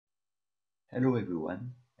Hello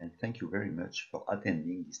everyone, and thank you very much for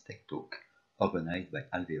attending this tech talk organized by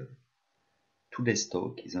Alvéole. Today's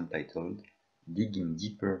talk is entitled Digging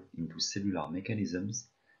Deeper into Cellular Mechanisms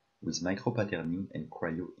with Micropatterning and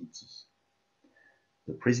cryo-ET.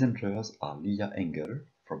 The presenters are Leeya Engel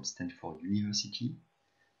from Stanford University,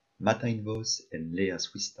 Matthijn Vos and Léa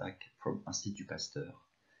Swistak from Institut Pasteur,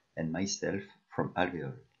 and myself from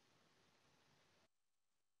Alvéole.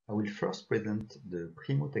 I will first present the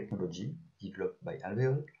PRIMO technology developed by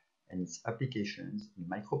Alvéole and its applications in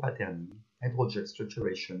micropatterning, hydrogel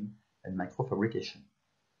structuration, and microfabrication.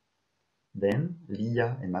 Then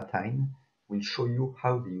Leeya and Matthijn will show you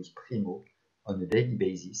how they use PRIMO on a daily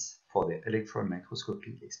basis for their electron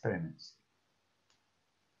microscopy experiments.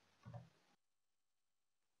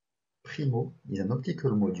 PRIMO is an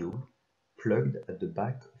optical module plugged at the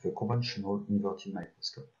back of a conventional inverted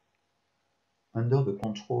microscope. Under the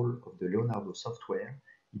control of the Leonardo software,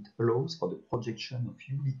 it allows for the projection of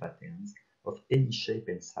UV patterns of any shape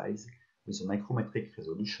and size with a micrometric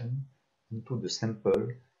resolution into the sample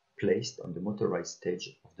placed on the motorized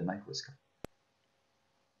stage of the microscope.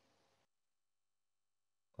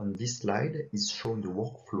 On this slide is shown the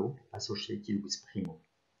workflow associated with PRIMO.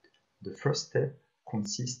 The first step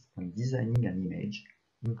consists on designing an image,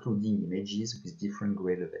 including images with different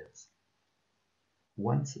gray levels.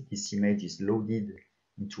 Once this image is loaded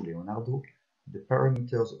into Leonardo, the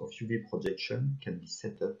parameters of UV projection can be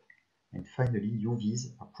set up, and finally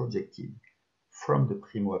UVs are projected from the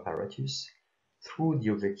PRIMO apparatus through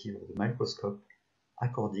the objective of the microscope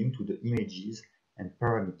according to the images and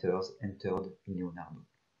parameters entered in Leonardo.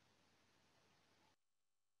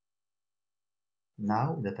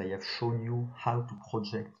 Now that I have shown you how to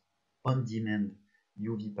project on-demand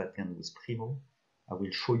UV pattern with PRIMO, I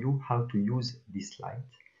will show you how to use this light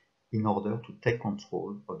in order to take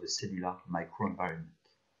control of the cellular microenvironment.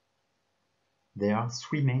 There are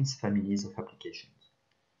three main families of applications: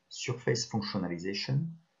 surface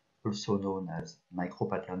functionalization, also known as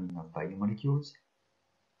micropatterning of biomolecules,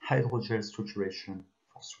 hydrogel structuration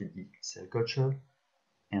for 3D cell culture,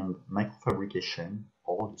 and microfabrication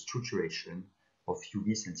or the structuration of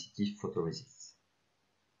UV-sensitive photoresists.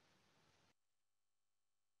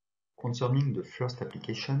 Concerning the first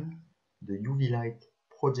application, the UV light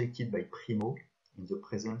projected by PRIMO in the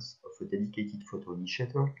presence of a dedicated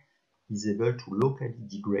photoinitiator is able to locally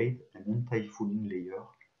degrade an anti-fouling layer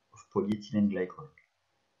of polyethylene glycol.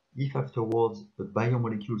 If afterwards a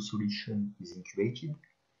biomolecule solution is incubated,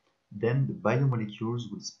 then the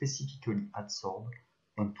biomolecules will specifically adsorb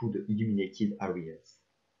onto the illuminated areas.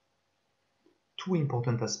 Two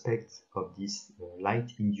important aspects of this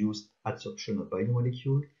light-induced adsorption of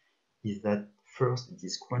biomolecule is that first it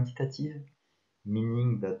is quantitative,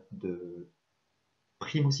 meaning that the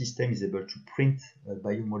PRIMO system is able to print a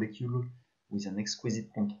biomolecule with an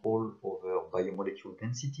exquisite control over biomolecule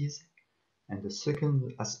densities. And the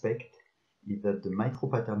second aspect is that the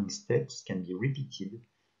micropatterning steps can be repeated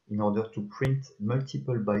in order to print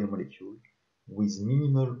multiple biomolecules with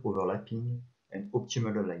minimal overlapping and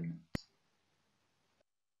optimal alignment.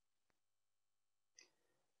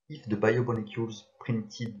 If the biomolecules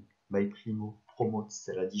printed by PRIMO promote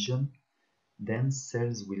cell adhesion, then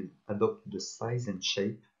cells will adopt the size and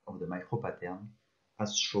shape of the micropattern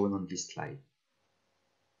as shown on this slide.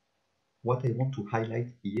 What I want to highlight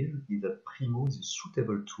here is that PRIMO is a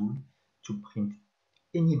suitable tool to print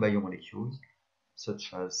any biomolecules,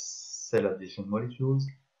 such as cell adhesion molecules,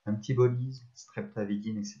 antibodies,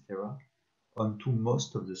 streptavidin, etc., onto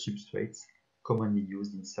most of the substrates commonly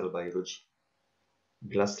used in cell biology: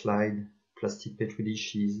 glass slide, plastic petri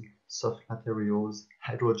dishes, soft materials,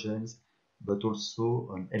 hydrogens, but also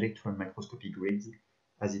on electron microscopy grids,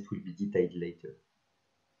 as it will be detailed later.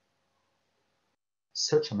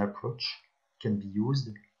 Such an approach can be used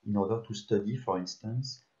in order to study, for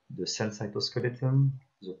instance, the cell cytoskeleton,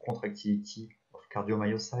 the contractility of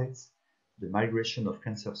cardiomyocytes, the migration of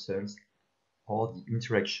cancer cells, or the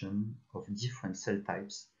interaction of different cell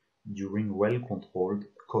types during well-controlled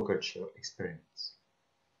co-culture experiments.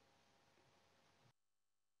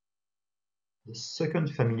 The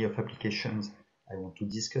second family of applications I want to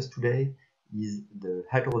discuss today is the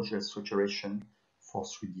hydrogel structuration for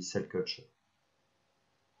 3D cell culture.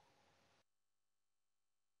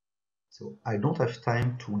 So I don't have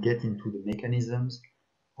time to get into the mechanisms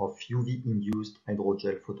of UV-induced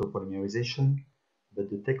hydrogel photopolymerization, but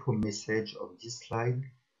the take-home message of this slide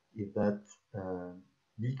is that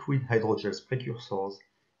liquid hydrogel precursors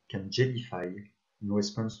can gelify in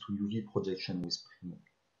response to UV projection with PRIMO.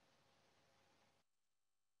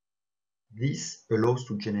 This allows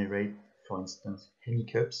to generate, for instance,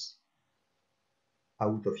 hemicups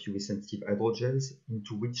out of UV-sensitive hydrogels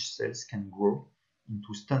into which cells can grow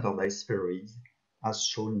into standardized spheroids, as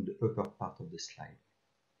shown in the upper part of the slide.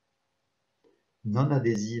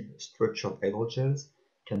 Non-adhesive structured hydrogels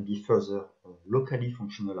can be further locally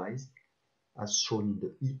functionalized, as shown in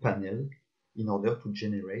the E panel, in order to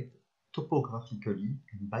generate topographically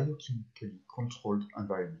and biochemically controlled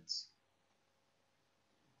environments.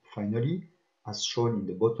 Finally, as shown in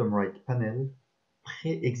the bottom right panel,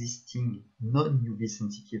 pre-existing non-UV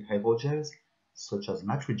sensitive hydrogels, such as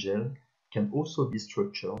matrigel, can also be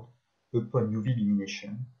structured upon UV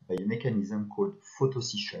illumination by a mechanism called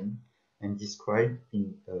photoscission and described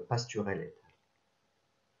in Pasteur et al.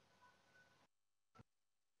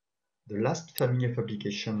 The last family of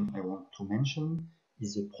application I want to mention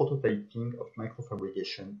is the prototyping of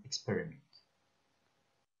microfabrication experiment.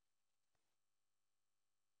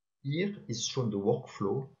 Here is shown the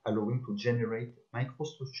workflow allowing to generate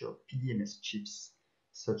microstructured PDMS chips,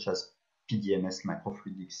 such as PDMS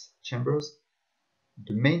microfluidics chambers.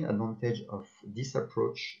 The main advantage of this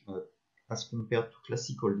approach, as compared to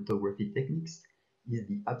classical lithography techniques, is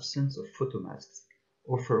the absence of photomasks,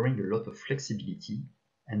 offering a lot of flexibility,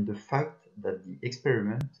 and the fact that the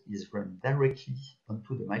experiment is run directly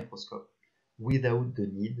onto the microscope without the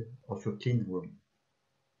need of a clean room.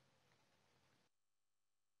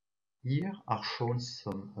 Here are shown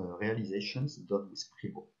some realizations done with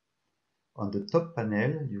PRIMO. On the top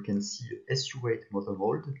panel, you can see a SU8 model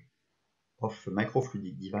mold of a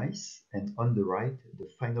microfluidic device, and on the right, the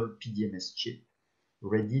final PDMS chip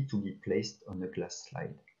ready to be placed on a glass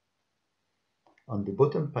slide. On the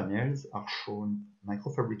bottom panels are shown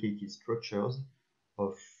microfabricated structures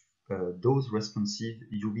of those responsive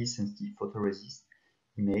UV-sensitive photoresist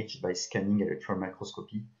imaged by scanning electron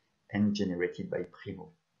microscopy and generated by PRIMO.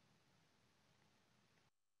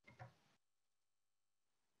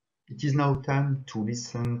 It is now time to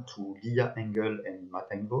listen to Leeya Engel and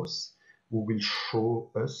Matthijn Vos, who will show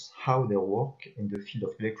us how their work in the field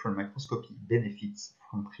of electron microscopy benefits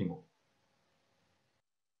from PRIMO.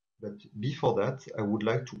 But before that, I would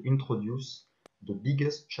like to introduce the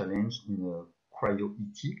biggest challenge in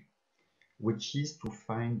cryo-ET, which is to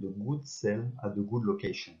find the good cell at the good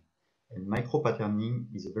location. And micropatterning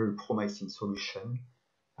is a very promising solution,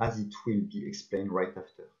 as it will be explained right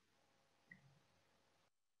after.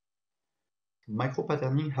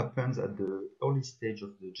 Micropatterning happens at the early stage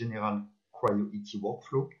of the general cryo-ET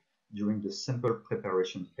workflow during the sample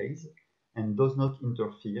preparation phase and does not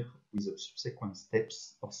interfere with the subsequent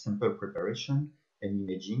steps of sample preparation and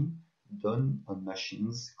imaging done on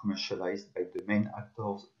machines commercialized by the main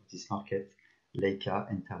actors of this market, Leica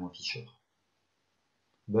and Thermo Fisher.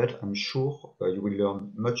 But I'm sure you will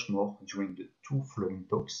learn much more during the two following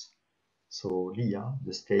talks. So Leeya,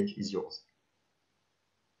 the stage is yours.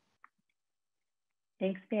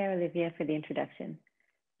 Thanks, Pierre-Olivier, for the introduction.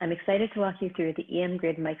 I'm excited to walk you through the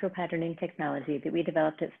EM-grid micropatterning technology that we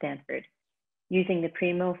developed at Stanford using the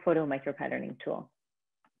PRIMO photo micropatterning tool.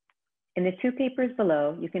 In the two papers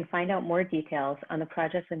below, you can find out more details on the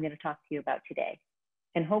projects I'm going to talk to you about today.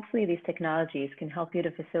 And hopefully these technologies can help you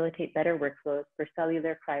to facilitate better workflows for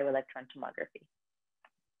cellular cryo-electron tomography.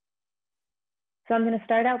 So I'm going to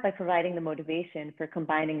start out by providing the motivation for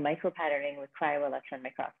combining micropatterning with cryo-electron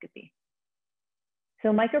microscopy. So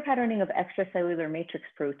micropatterning of extracellular matrix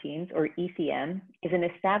proteins, or ECM, is an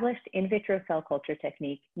established in vitro cell culture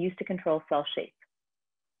technique used to control cell shape.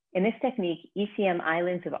 In this technique, ECM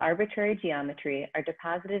islands of arbitrary geometry are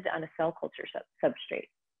deposited on a cell culture substrate.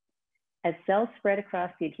 As cells spread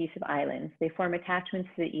across the adhesive islands, they form attachments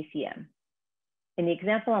to the ECM. In the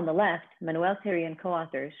example on the left, Manuel Thierry and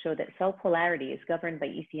co-authors show that cell polarity is governed by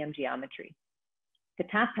ECM geometry. The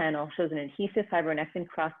top panel shows an adhesive fibronectin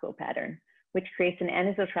crossbow pattern, which creates an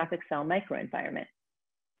anisotropic cell microenvironment.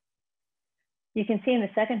 You can see in the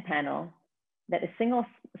second panel that a single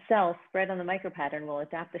cell spread on the micropattern will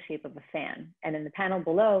adopt the shape of a fan. And in the panel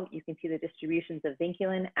below, you can see the distributions of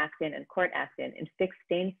vinculin, actin, and court actin in fixed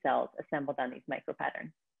stained cells assembled on these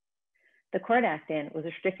micropatterns. The court actin was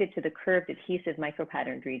restricted to the curved adhesive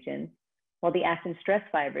micropatterned regions, while the actin stress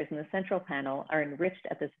fibers in the central panel are enriched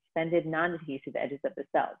at the suspended non-adhesive edges of the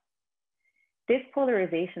cells. This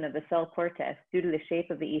polarization of the cell cortex due to the shape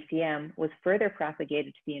of the ECM was further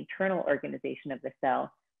propagated to the internal organization of the cell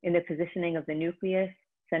in the positioning of the nucleus,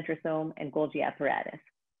 centrosome, and Golgi apparatus.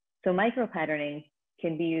 So micropatterning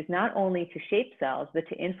can be used not only to shape cells, but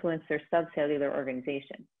to influence their subcellular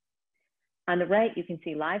organization. On the right, you can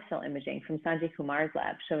see live cell imaging from Sanjay Kumar's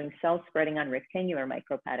lab showing cells spreading on rectangular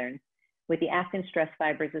micropatterns with the actin stress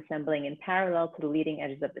fibers assembling in parallel to the leading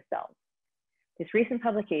edges of the cells. this recent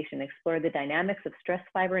publication explored the dynamics of stress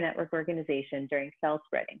fiber network organization during cell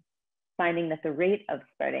spreading, finding that the rate of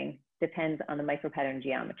spreading depends on the micropattern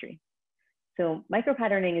geometry. So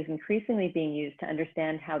micropatterning is increasingly being used to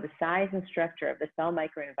understand how the size and structure of the cell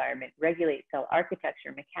microenvironment regulates cell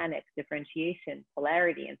architecture, mechanics, differentiation,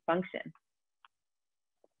 polarity, and function.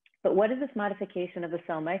 But what does this modification of the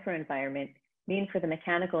cell microenvironment mean for the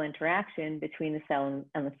mechanical interaction between the cell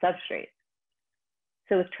and the substrate?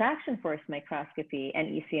 So with traction force microscopy and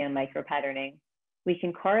ECM micropatterning, we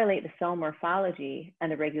can correlate the cell morphology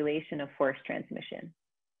and the regulation of force transmission.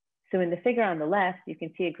 So in the figure on the left, you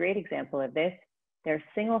can see a great example of this. There are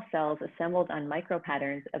single cells assembled on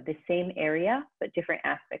micropatterns of the same area, but different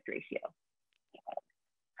aspect ratio.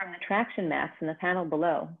 From the traction maps in the panel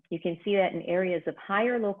below, you can see that in areas of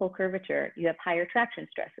higher local curvature, you have higher traction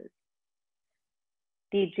stresses.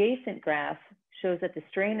 The adjacent graph shows that the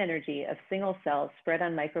strain energy of single cells spread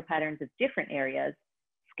on micropatterns of different areas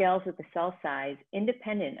scales with the cell size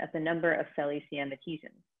independent of the number of cell ECM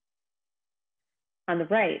adhesions. On the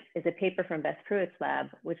right is a paper from Beth Pruitt's lab,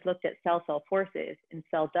 which looked at cell-cell forces in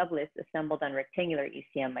cell doublets assembled on rectangular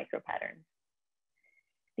ECM micropatterns.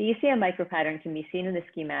 The ECM micropattern can be seen in the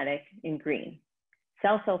schematic in green.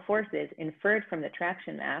 Cell-cell forces inferred from the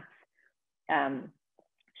traction maps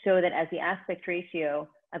show that as the aspect ratio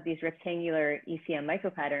of these rectangular ECM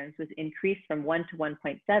micropatterns was increased from 1 to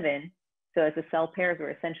 1.7, so as the cell pairs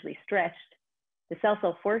were essentially stretched, the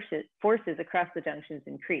cell-cell forces across the junctions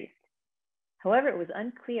increased. However, it was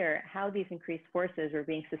unclear how these increased forces were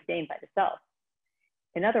being sustained by the cell.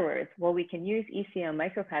 In other words, while we can use ECM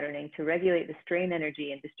micropatterning to regulate the strain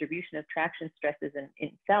energy and distribution of traction stresses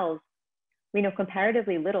in cells, we know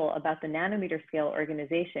comparatively little about the nanometer scale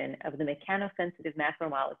organization of the mechanosensitive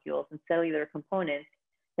macromolecules and cellular components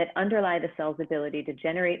that underlie the cell's ability to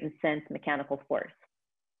generate and sense mechanical force.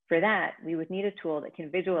 For that, we would need a tool that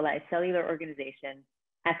can visualize cellular organization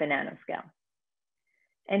at the nanoscale.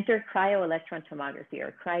 Enter cryo-electron tomography,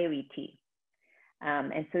 or cryo-ET.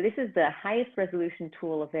 And so this is the highest resolution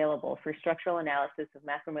tool available for structural analysis of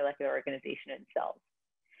macromolecular organization in cells.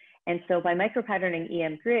 And so by micropatterning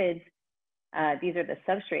EM grids, these are the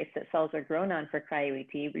substrates that cells are grown on for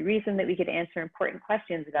cryo-ET, we reasoned that we could answer important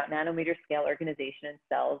questions about nanometer scale organization in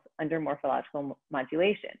cells under morphological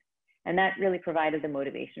modulation. And that really provided the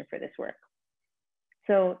motivation for this work.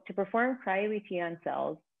 So to perform cryo-ET on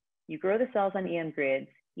cells, you grow the cells on EM grids,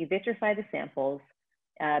 you vitrify the samples.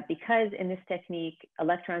 Because in this technique,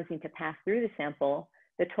 electrons need to pass through the sample,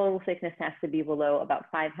 the total thickness has to be below about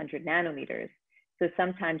 500 nanometers. So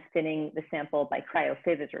sometimes thinning the sample by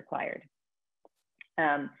cryo-FIB is required.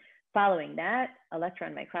 Following that,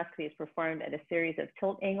 electron microscopy is performed at a series of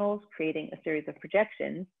tilt angles, creating a series of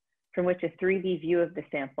projections from which a 3D view of the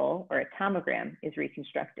sample, or a tomogram, is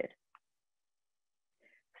reconstructed.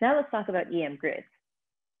 So now let's talk about EM grids.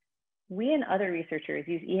 We and other researchers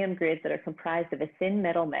use EM grids that are comprised of a thin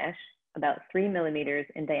metal mesh, about 3 millimeters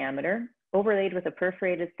in diameter, overlaid with a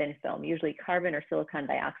perforated thin film, usually carbon or silicon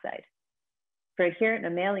dioxide. For adherent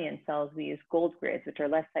mammalian cells, we use gold grids, which are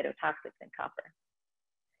less cytotoxic than copper.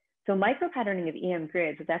 So micropatterning of EM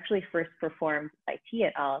grids was actually first performed by T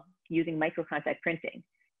et al. Using microcontact printing.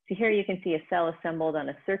 So here you can see a cell assembled on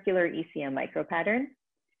a circular ECM micropattern.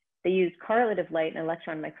 They used correlative light and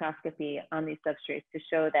electron microscopy on these substrates to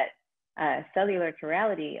show that cellular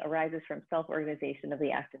chirality arises from self-organization of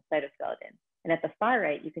the actin cytoskeleton. And at the far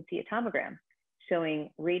right, you can see a tomogram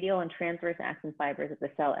showing radial and transverse actin fibers at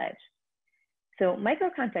the cell edge. So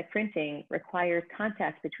microcontact printing requires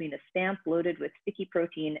contact between a stamp loaded with sticky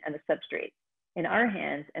protein and the substrate. In our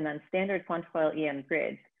hands and on standard quantifoil EM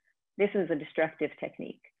grids, this is a destructive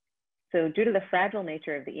technique. So due to the fragile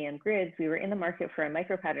nature of the EM grids, we were in the market for a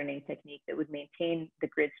micropatterning technique that would maintain the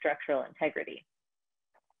grid structural integrity.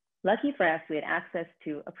 Lucky for us, we had access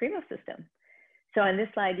to a PRIMO system. So on this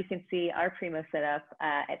slide, you can see our PRIMO setup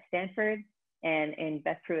at Stanford and in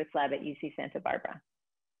Beth Pruitt's lab at UC Santa Barbara.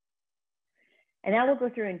 And now we'll go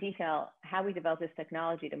through in detail how we developed this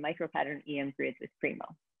technology to micropattern EM grids with PRIMO.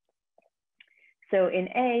 So in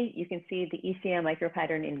A, you can see the ECM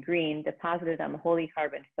micropattern in green deposited on the holy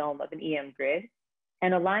carbon film of an EM grid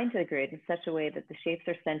and aligned to the grid in such a way that the shapes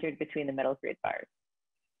are centered between the metal grid bars.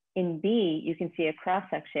 In B, you can see a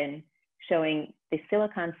cross-section showing the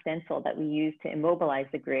silicon stencil that we use to immobilize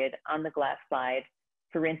the grid on the glass slide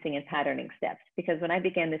for rinsing and patterning steps. Because when I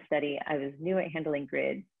began this study, I was new at handling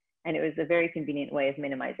grids, and it was a very convenient way of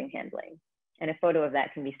minimizing handling. And a photo of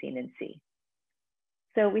that can be seen in C.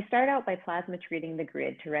 So we start out by plasma treating the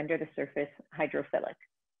grid to render the surface hydrophilic.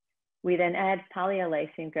 We then add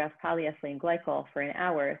polyalysine graph polyethylene glycol for an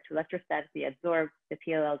hour to electrostatically absorb the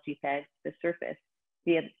PLL JPEG to the surface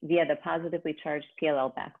via the positively charged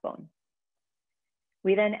PLL backbone.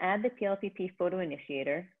 We then add the PLPP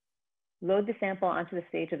photoinitiator, load the sample onto the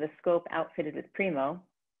stage of the scope outfitted with PRIMO,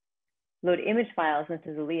 load image files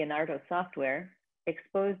into the Leonardo software,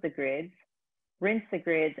 expose the grids, rinse the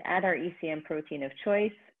grids, add our ECM protein of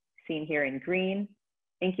choice, seen here in green,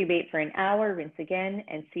 incubate for an hour, rinse again,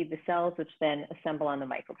 and seed the cells, which then assemble on the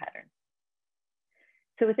micropattern.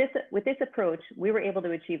 So with this approach, we were able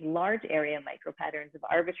to achieve large area micropatterns of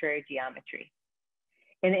arbitrary geometry.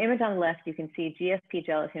 In the image on the left, you can see GFP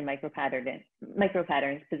gelatin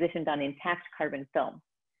micropatterns positioned on intact carbon film.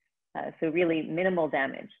 So really minimal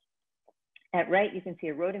damage. At right, you can see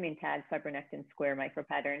a rhodamine tagged fibronectin square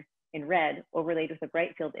micropattern in red overlaid with a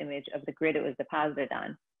bright field image of the grid it was deposited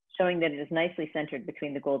on, showing that it is nicely centered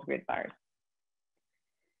between the gold grid bars.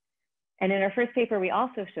 And in our first paper, we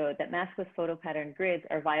also showed that maskless photopattern grids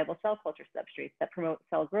are viable cell culture substrates that promote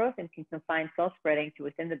cell growth and can confine cell spreading to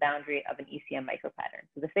within the boundary of an ECM micropattern.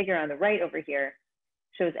 So the figure on the right over here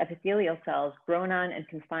shows epithelial cells grown on and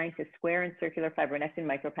confined to square and circular fibronectin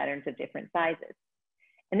micropatterns of different sizes.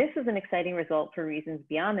 And this was an exciting result for reasons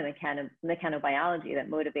beyond the mechanobiology that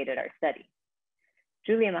motivated our study.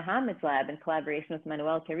 Julia Mohammed's lab, in collaboration with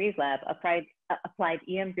Manuel Carri's lab, applied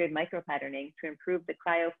EM grid micropatterning to improve the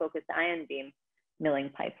cryo-focused ion beam milling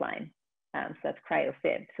pipeline. So that's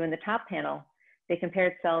cryo-FIB. So in the top panel, they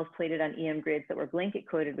compared cells plated on EM grids that were blanket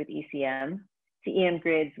coated with ECM to EM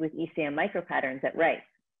grids with ECM micropatterns at right.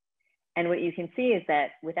 And what you can see is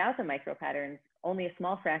that without the micropatterns, only a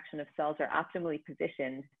small fraction of cells are optimally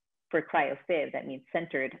positioned for cryo-FIB, that means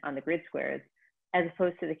centered on the grid squares, as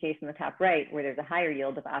opposed to the case in the top right, where there's a higher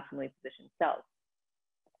yield of optimally positioned cells.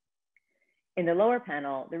 In the lower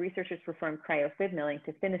panel, the researchers performed cryo-FIB milling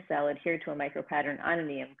to thin a cell adhered to a micropattern on an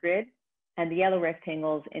EM grid, and the yellow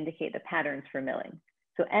rectangles indicate the patterns for milling.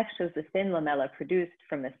 So F shows the thin lamella produced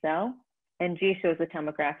from the cell, and G shows the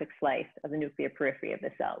tomographic slice of the nuclear periphery of the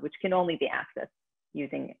cell, which can only be accessed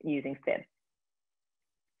using FIB.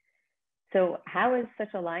 So how is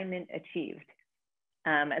such alignment achieved?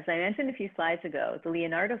 As I mentioned a few slides ago, the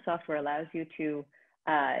Leonardo software allows you to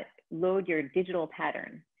load your digital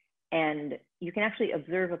pattern, and you can actually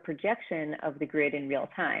observe a projection of the grid in real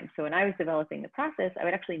time. So when I was developing the process, I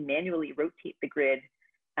would actually manually rotate the grid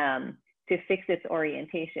to fix its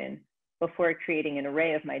orientation before creating an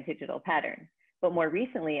array of my digital pattern. But more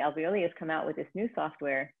recently, Alvéole has come out with this new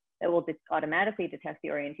software that will automatically detect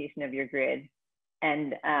the orientation of your grid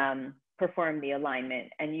and perform the alignment.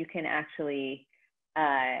 And you can actually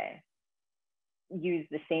use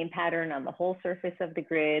the same pattern on the whole surface of the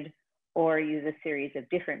grid, or use a series of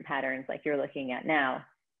different patterns like you're looking at now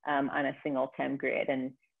on a single TEM grid.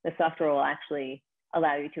 And the software will actually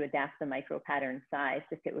allow you to adapt the micro pattern size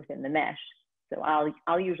to fit within the mesh. So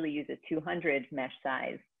I'll usually use a 200 mesh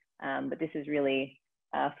size, but this is really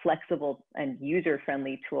a flexible and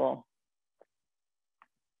user-friendly tool.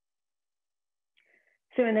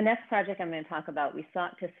 So in the next project I'm going to talk about, we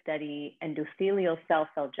sought to study endothelial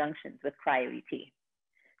cell-cell junctions with cryo-ET.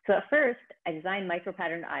 So at first, I designed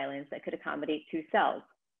micropatterned islands that could accommodate 2 cells.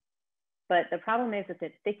 But the problem is that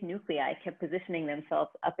the thick nuclei kept positioning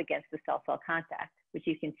themselves up against the cell-cell contact, which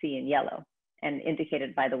you can see in yellow and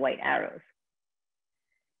indicated by the white arrows.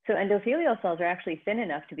 So endothelial cells are actually thin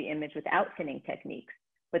enough to be imaged without thinning techniques,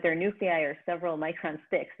 but their nuclei are several microns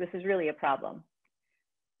thick. So this is really a problem.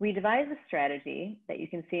 We devised a strategy that you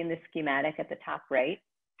can see in this schematic at the top right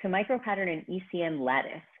to micropattern an ECM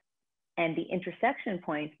lattice. And the intersection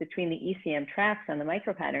points between the ECM tracks on the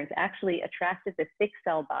micropatterns actually attracted the thick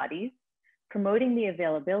cell bodies, promoting the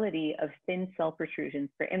availability of thin cell protrusions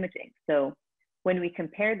for imaging. So when we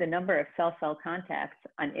compared the number of cell-cell contacts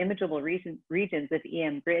on imageable regions of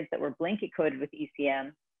EM grids that were blanket coated with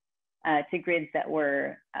ECM to grids that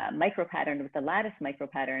were micropatterned with the lattice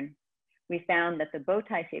micropattern, we found that the bow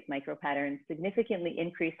tie shaped micropatterns significantly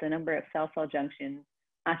increased the number of cell-cell junctions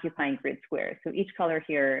occupying grid squares. So each color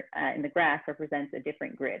here in the graph represents a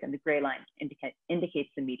different grid, and the gray line indicates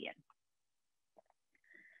the median.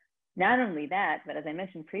 Not only that, but as I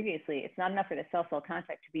mentioned previously, it's not enough for the cell-cell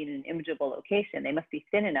contact to be in an imageable location. They must be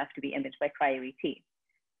thin enough to be imaged by cryo-ET.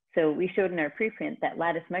 So we showed in our preprint that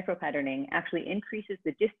lattice micropatterning actually increases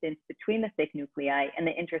the distance between the thick nuclei and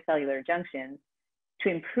the intracellular junctions to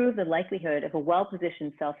improve the likelihood of a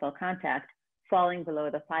well-positioned cell-cell contact falling below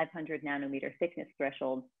the 500 nanometer thickness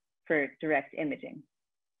threshold for direct imaging.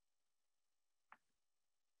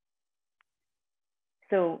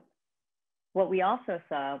 So what we also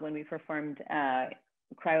saw when we performed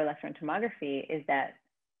cryo-electron tomography is that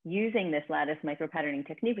using this lattice micropatterning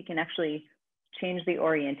technique, we can actually change the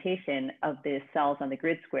orientation of the cells on the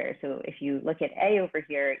grid square. So if you look at A over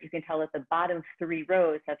here, you can tell that the bottom 3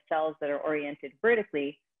 rows have cells that are oriented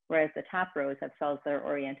vertically, whereas the top rows have cells that are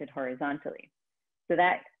oriented horizontally. So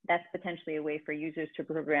that's potentially a way for users to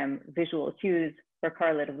program visual cues for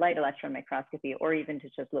correlative light electron microscopy, or even to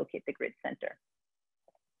just locate the grid center.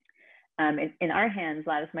 In our hands,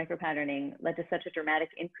 lattice micropatterning led to such a dramatic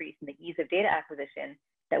increase in the ease of data acquisition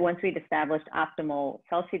that once we'd established optimal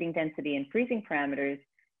cell sheeting density and freezing parameters,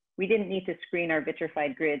 we didn't need to screen our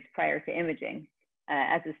vitrified grids prior to imaging,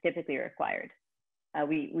 as is typically required.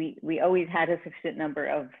 We always had a sufficient number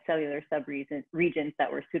of cellular subregions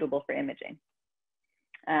that were suitable for imaging.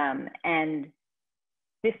 And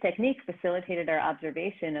this technique facilitated our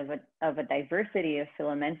observation of a diversity of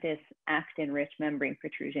filamentous actin-rich membrane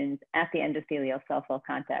protrusions at the endothelial cell-cell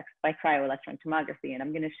contact by cryo-electron tomography. And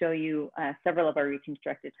I'm going to show you several of our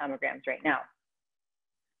reconstructed tomograms right now.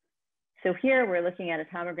 So here we're looking at a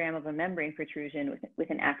tomogram of a membrane protrusion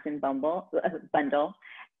with an actin bundle.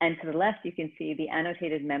 And to the left, you can see the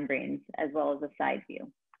annotated membranes as well as a side view.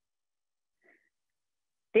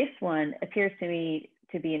 This one appears to me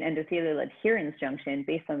to be an endothelial adherence junction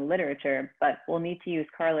based on the literature, but we'll need to use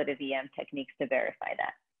correlative EM techniques to verify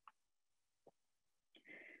that.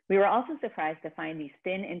 We were also surprised to find these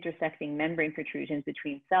thin intersecting membrane protrusions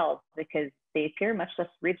between cells because they appear much less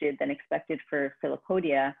rigid than expected for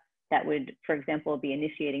filopodia that would, for example, be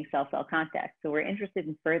initiating cell-cell contact. So we're interested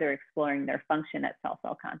in further exploring their function at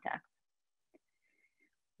cell-cell contact.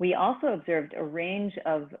 We also observed a range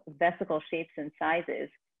of vesicle shapes and sizes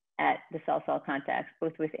at the cell-cell contacts,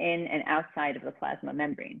 both within and outside of the plasma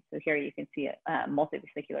membrane. So here you can see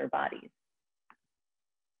multivesicular bodies.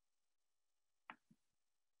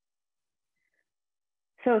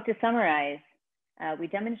 So to summarize, we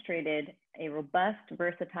demonstrated a robust,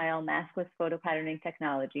 versatile, maskless photopatterning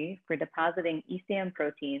technology for depositing ECM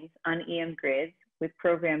proteins on EM grids with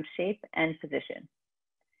programmed shape and position.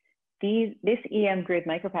 This EM grid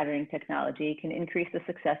micropatterning technology can increase the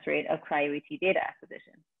success rate of cryo-ET data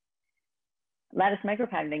acquisition. Lattice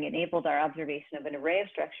micropatterning enabled our observation of an array of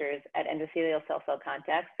structures at endothelial cell-cell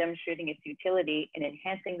contacts, demonstrating its utility in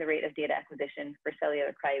enhancing the rate of data acquisition for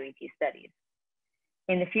cellular cryo-ET studies.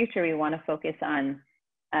 In the future, we want to focus on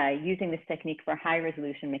using this technique for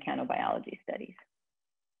high-resolution mechanobiology studies.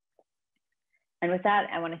 And with that,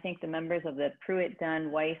 I want to thank the members of the Pruitt,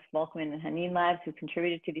 Dunn, Weiss, Volkmann, and Hanin labs who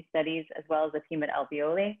contributed to these studies, as well as the team at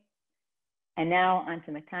Alvéole. And now on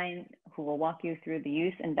to Matthijn, who will walk you through the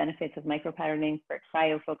use and benefits of micropatterning for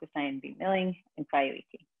cryo-focused ion beam milling and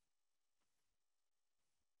cryo-ET.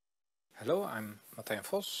 Hello, I'm Matthijn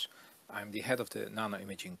Vos. I'm the head of the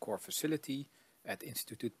NanoImaging Core Facility at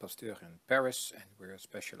Institut Pasteur in Paris, and we're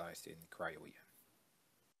specialized in cryo-EM.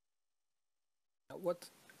 What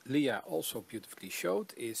Leah also beautifully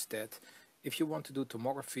showed is that if you want to do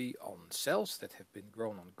tomography on cells that have been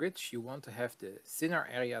grown on grids, you want to have the thinner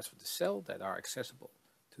areas of the cell that are accessible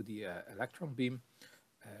to the electron beam.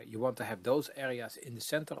 You want to have those areas in the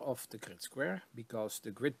center of the grid square, because the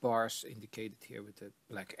grid bars indicated here with the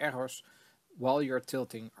black arrows, while you're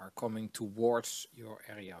tilting, are coming towards your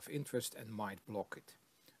area of interest and might block it.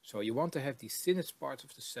 So you want to have the thinnest parts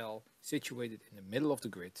of the cell situated in the middle of the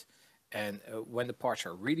grid. And when the parts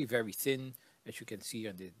are really very thin, as you can see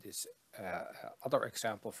in this other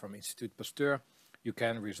example from Institut Pasteur, you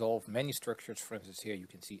can resolve many structures. For instance, here you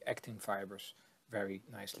can see actin fibers very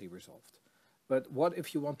nicely resolved. But what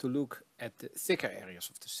if you want to look at the thicker areas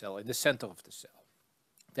of the cell, in the center of the cell?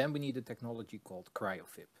 Then we need a technology called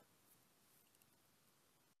cryo-FIB.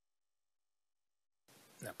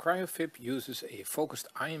 Now, cryo-FIB uses a focused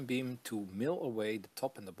ion beam to mill away the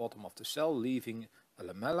top and the bottom of the cell, leaving a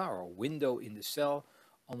lamella or a window in the cell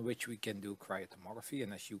on which we can do cryotomography.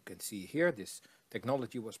 And as you can see here, this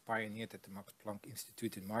technology was pioneered at the Max Planck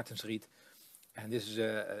Institute in Martensried. And this is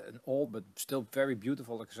an old but still very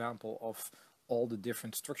beautiful example of all the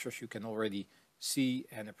different structures you can already see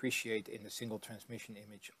and appreciate in a single transmission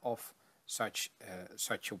image of such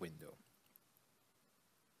a window.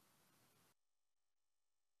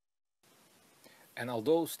 And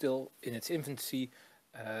although still in its infancy,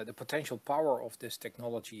 the potential power of this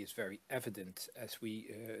technology is very evident as we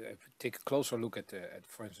take a closer look at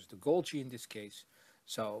for instance, the Golgi in this case.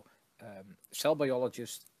 So cell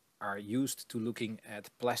biologists are used to looking at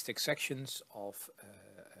plastic sections of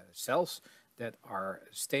cells that are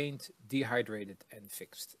stained, dehydrated, and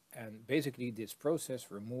fixed. And basically this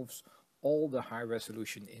process removes all the high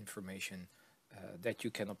resolution information that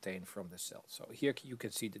you can obtain from the cell. So here you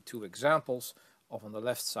can see the two examples of, on the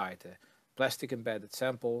left side, plastic embedded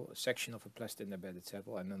sample, a section of a plastic embedded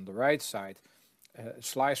sample, and on the right side, a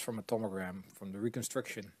slice from a tomogram from the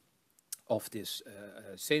reconstruction of this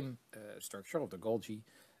same structure of the Golgi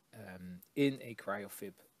in a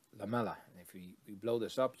cryo-FIB lamella. And if we blow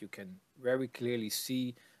this up, you can very clearly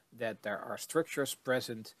see that there are structures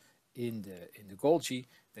present in the Golgi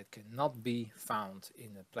that cannot be found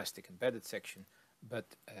in a plastic embedded section,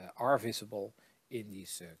 but are visible in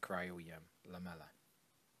these cryo-EM lamella.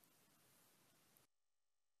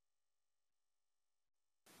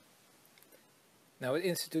 Now at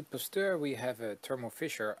Institut Pasteur we have a Thermo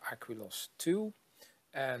Fisher Aquilos 2,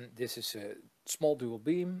 and this is a small dual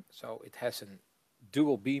beam, so it has a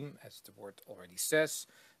dual beam, as the word already says.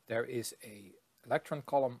 There is a electron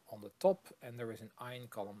column on the top and there is an ion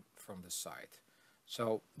column from the side.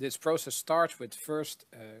 So this process starts with first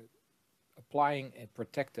applying a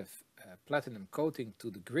protective platinum coating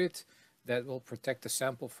to the grid that will protect the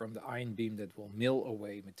sample from the ion beam that will mill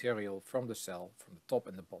away material from the cell from the top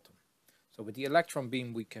and the bottom. So with the electron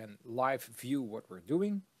beam we can live view what we're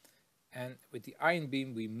doing, and with the ion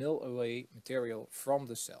beam we mill away material from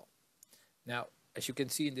the cell. Now, as you can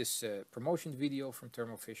see in this promotion video from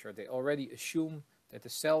Thermo Fisher, they already assume that the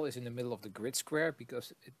cell is in the middle of the grid square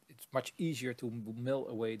because it's much easier to mill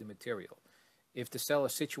away the material. If the cell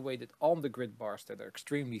is situated on the grid bars that are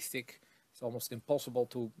extremely thick, it's almost impossible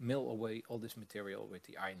to mill away all this material with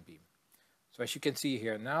the ion beam. So as you can see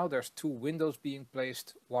here now, there's two windows being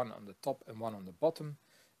placed, one on the top and one on the bottom.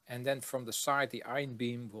 And then from the side, the ion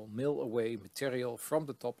beam will mill away material from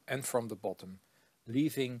the top and from the bottom,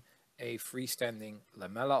 leaving a freestanding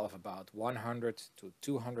lamella of about 100 to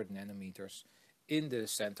 200 nanometers in the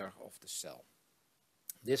center of the cell.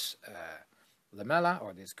 This lamella,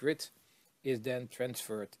 or this grid, is then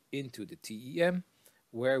transferred into the TEM,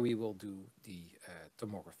 where we will do the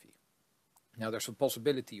tomography. Now there's a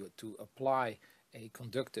possibility to apply a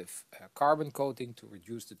conductive carbon coating to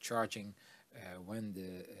reduce the charging when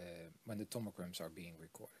the tomograms are being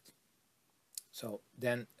recorded. So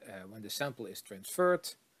then when the sample is transferred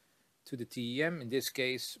to the TEM, in this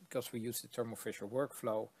case, because we use the Thermo Fisher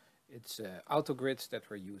workflow, it's autogrids that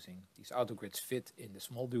we're using. These autogrids fit in the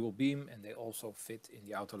small dual beam, and they also fit in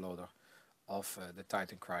the autoloader of the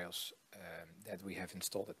Titan cryos that we have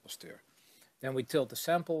installed at Pasteur. Then we tilt the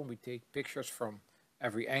sample, we take pictures from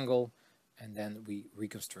every angle, and then we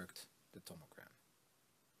reconstruct the tomogram.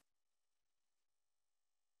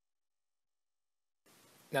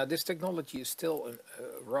 Now this technology is still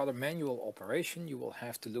a rather manual operation. You will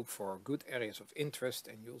have to look for good areas of interest,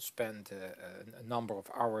 and you'll spend a number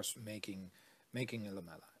of hours making a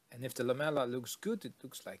lamella. And if the lamella looks good, it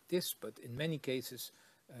looks like this, but in many cases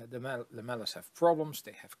the lamellas have problems,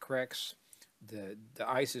 they have cracks. The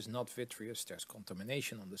ice is not vitreous, there's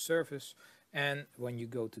contamination on the surface, and when you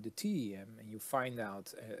go to the TEM and you find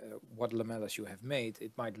out what lamellas you have made,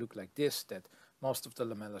 it might look like this, that most of the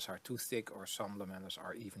lamellas are too thick, or some lamellas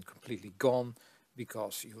are even completely gone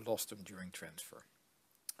because you lost them during transfer.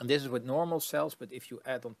 And this is with normal cells, but if you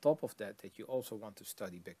add on top of that you also want to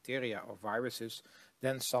study bacteria or viruses,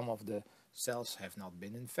 then some of the cells have not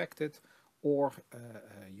been infected, or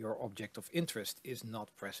your object of interest is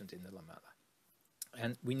not present in the lamella.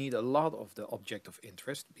 And we need a lot of the object of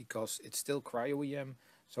interest because it's still cryo-EM,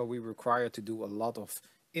 so we require to do a lot of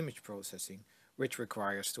image processing, which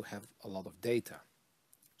requires to have a lot of data.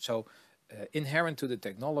 So inherent to the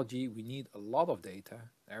technology, we need a lot of data,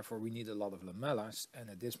 therefore we need a lot of lamellas, and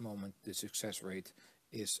at this moment the success rate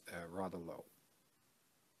is rather low.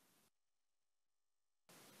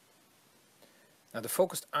 Now the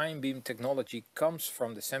focused ion beam technology comes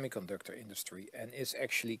from the semiconductor industry and is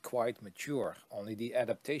actually quite mature. Only the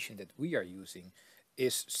adaptation that we are using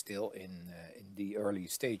is still in the early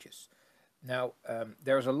stages. Now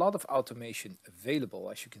there's a lot of automation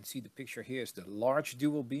available. As you can see, the picture here is the large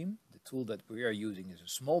dual beam. The tool that we are using is a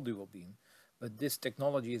small dual beam, but this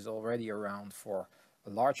technology is already around for a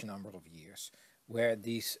large number of years, where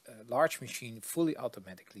these large machines fully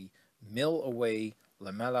automatically mill away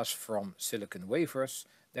lamellas from silicon wafers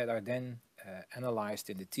that are then analyzed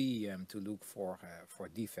in the TEM to look for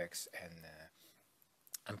defects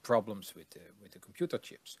and problems with the computer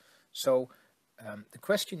chips. So the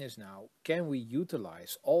question is now, can we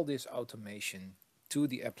utilize all this automation to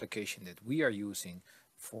the application that we are using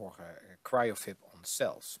for cryo-FIB on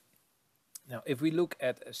cells? Now, if we look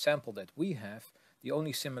at a sample that we have, the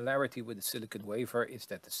only similarity with the silicon wafer is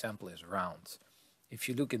that the sample is round. If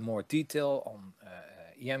you look in more detail on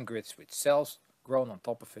EM grids with cells grown on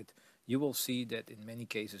top of it, you will see that in many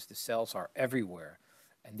cases the cells are everywhere,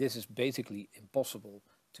 and this is basically impossible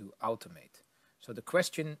to automate. So the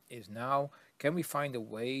question is now, can we find a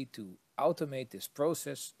way to automate this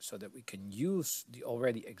process so that we can use the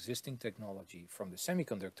already existing technology from the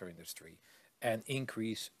semiconductor industry and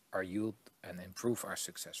increase our yield and improve our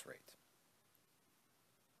success rate.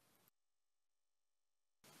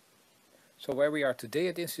 So where we are today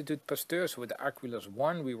at Institut Pasteur, so with the Aquilus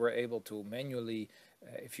 1, we were able to manually,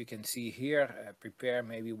 if you can see here, prepare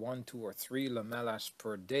maybe 1, 2, or 3 lamellas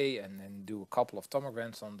per day and then do a couple of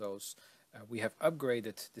tomograms on those. We have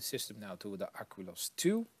upgraded the system now to the Aquilus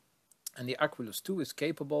 2, and the Aquilus 2 is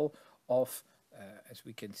capable of, as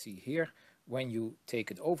we can see here, when you take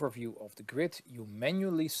an overview of the grid, you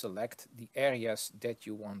manually select the areas that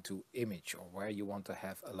you want to image or where you want to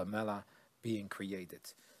have a lamella being created.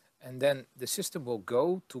 And then the system will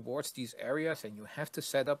go towards these areas and you have to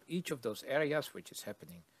set up each of those areas, which is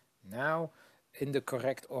happening now, in the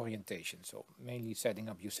correct orientation. So mainly setting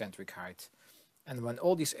up eucentric height. And when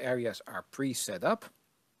all these areas are pre-set up,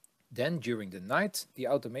 then during the night, the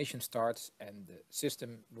automation starts and the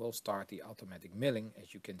system will start the automatic milling,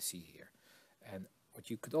 as you can see here. And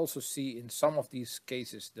what you could also see in some of these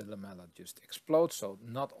cases, the lamella just explodes. So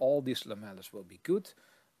not all these lamellas will be good.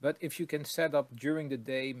 But if you can set up during the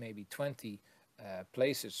day maybe 20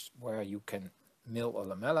 places where you can mill a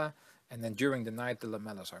lamella, and then during the night the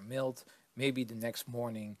lamellas are milled, maybe the next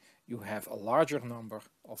morning you have a larger number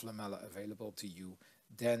of lamella available to you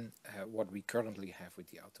than what we currently have with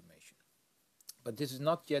the automation. But this is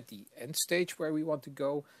not yet the end stage where we want to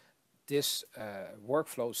go. This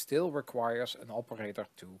workflow still requires an operator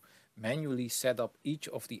to manually set up each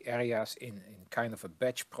of the areas in kind of a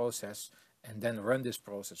batch process and then run this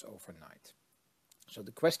process overnight. So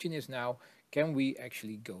the question is now, can we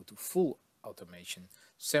actually go to full automation,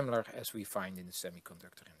 similar as we find in the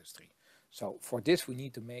semiconductor industry? So for this we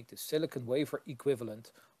need to make the silicon wafer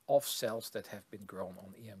equivalent of cells that have been grown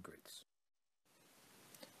on EM grids.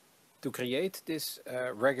 To create this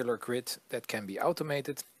regular grid that can be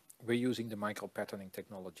automated, we're using the micropatterning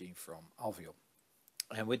technology from Alvéole.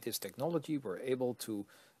 And with this technology we're able to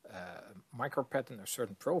micropattern a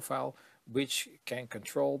certain profile which can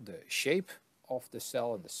control the shape of the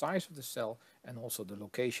cell and the size of the cell and also the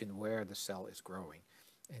location where the cell is growing.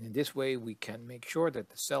 And in this way we can make sure that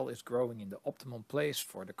the cell is growing in the optimal place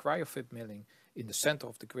for the cryo-FIB milling in the center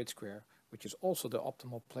of the grid square, which is also the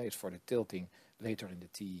optimal place for the tilting later in the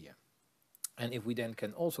TEM. And if we then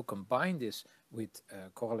can also combine this with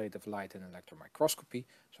correlative light and electron microscopy,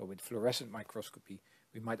 so with fluorescent microscopy,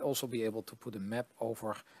 we might also be able to put a map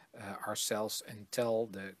over our cells and tell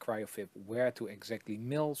the cryo-FIB where to exactly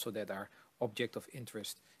mill so that our object of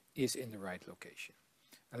interest is in the right location.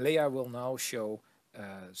 And Léa will now show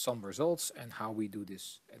some results and how we do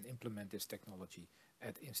this and implement this technology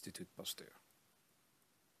at Institut Pasteur.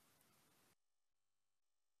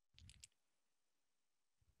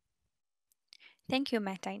 Thank you,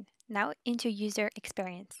 Matthijn. Now into user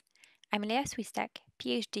experience. I'm Léa Swistak,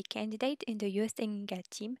 PhD candidate in the Jost Enninga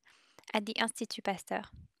team at the Institut Pasteur.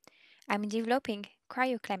 I'm developing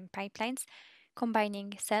cryo-clam pipelines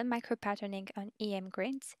combining cell micropatterning on EM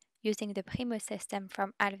grids using the PRIMO system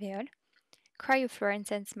from Alvéole,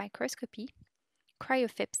 cryofluorescence microscopy,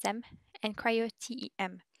 cryo-FIB-SEM, and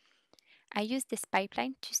cryo-TEM. I use this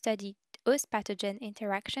pipeline to study host-pathogen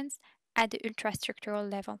interactions at the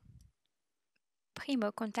ultrastructural level.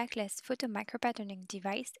 PRIMO contactless photomicropatterning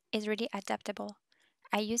device is really adaptable.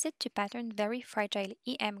 I use it to pattern very fragile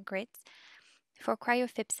EM grids for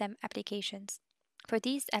cryo-FIB-SEM applications. For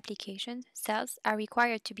these applications, cells are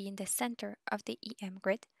required to be in the center of the EM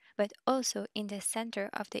grid, but also in the center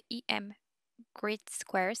of the EM grid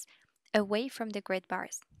squares, away from the grid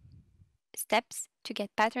bars. Steps to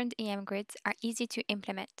get patterned EM grids are easy to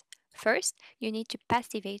implement. First, you need to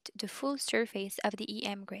passivate the full surface of the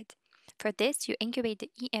EM grid. For this, you incubate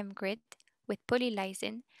the EM grid with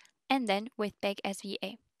polylysin and then with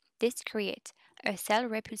PEG-SVA. This creates a cell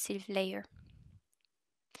repulsive layer.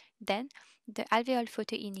 Then, the alveole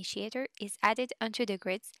photoinitiator is added onto the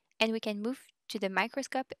grids and we can move to the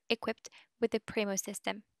microscope equipped with the PRIMO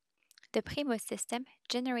system. The PRIMO system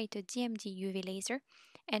generates a DMD UV laser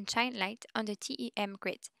and shine light on the TEM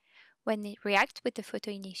grid. When it reacts with the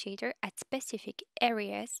photoinitiator at specific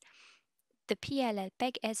areas, the PLL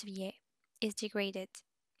PEG-SVA is degraded.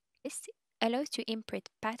 This allows to imprint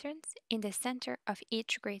patterns in the center of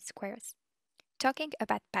each grid squares. Talking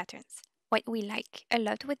about patterns, what we like a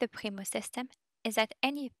lot with the PRIMO system is that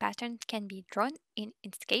any pattern can be drawn in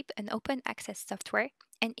Inkscape, an open access software,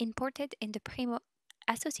 and imported in the PRIMO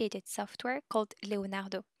associated software called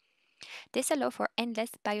Leonardo. This allows for endless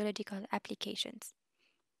biological applications.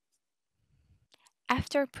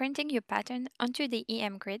 After printing your pattern onto the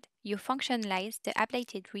EM grid, you functionalize the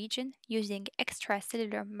ablated region using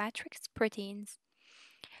extracellular matrix proteins.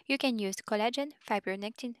 You can use collagen,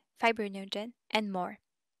 fibronectin, fibrinogen, and more.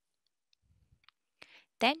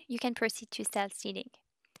 Then you can proceed to cell seeding.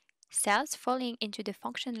 Cells falling into the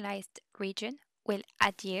functionalized region will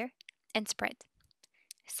adhere and spread.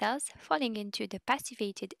 Cells falling into the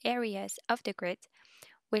passivated areas of the grid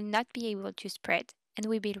will not be able to spread and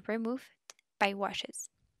will be removed by washes.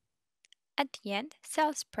 At the end,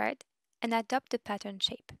 cells spread and adopt the pattern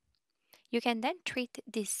shape. You can then treat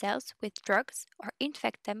these cells with drugs or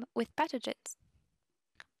infect them with pathogens.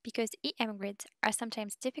 Because EM grids are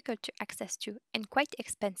sometimes difficult to access to and quite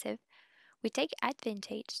expensive, we take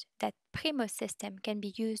advantage that PRIMO system can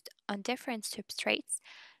be used on different substrates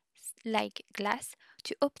like glass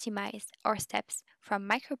to optimize our steps from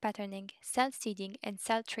micropatterning, cell seeding, and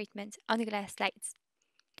cell treatment on glass slides.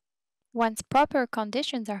 Once proper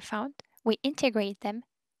conditions are found, we integrate them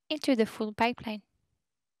into the full pipeline.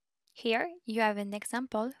 Here you have an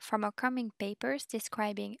example from our coming papers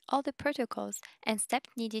describing all the protocols and steps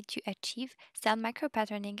needed to achieve cell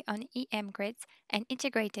micropatterning on EM grids and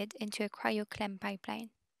integrated into a cryo-clem pipeline.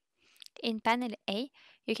 In panel A,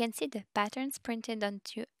 you can see the patterns printed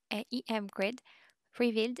onto an EM grid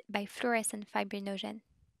revealed by fluorescent fibrinogen.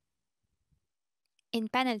 In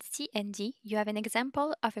panel C and D, you have an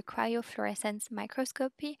example of a cryofluorescence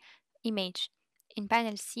microscopy image. In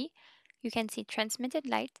panel C, you can see transmitted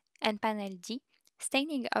light, and panel D,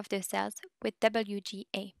 staining of the cells with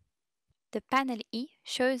WGA. The panel E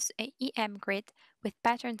shows an EM grid with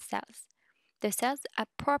patterned cells. The cells are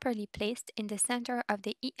properly placed in the center of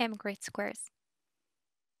the EM grid squares.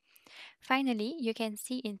 Finally, you can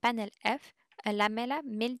see in panel F a lamella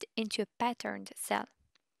milled into a patterned cell.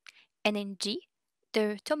 And in G,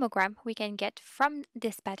 the tomogram we can get from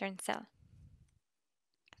this patterned cell.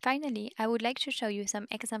 Finally, I would like to show you some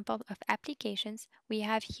examples of applications we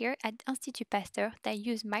have here at Institut Pasteur that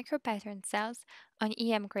use micropattern cells on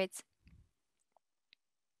EM grids.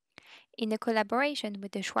 In a collaboration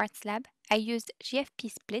with the Schwartz lab, I used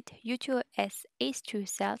GFP split U2S ACE2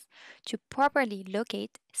 cells to properly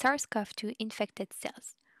locate SARS-CoV-2 infected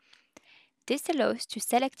cells. This allows to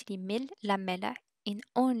selectively mill lamella in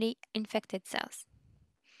only infected cells.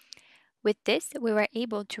 With this, we were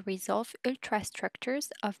able to resolve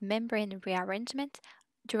ultrastructures of membrane rearrangement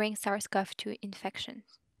during SARS-CoV-2 infections.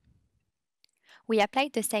 We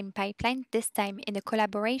applied the same pipeline, this time in a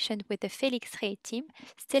collaboration with the Félix Rey team,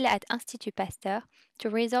 still at Institut Pasteur, to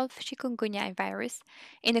resolve chikungunya virus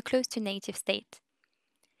in a close to native state.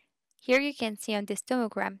 Here you can see on this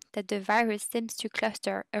tomogram that the virus seems to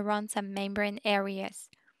cluster around some membrane areas.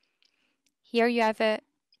 Here you have a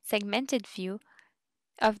segmented view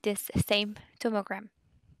of this same tomogram.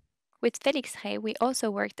 With Félix Rey, we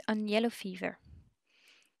also worked on yellow fever.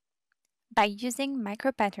 By using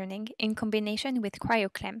micropatterning in combination with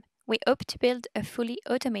cryo-clem, we hope to build a fully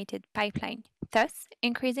automated pipeline, thus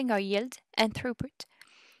increasing our yield and throughput,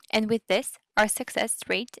 and with this, our success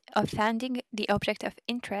rate of finding the object of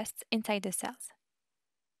interest inside the cells.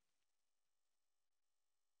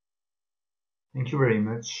 Thank you very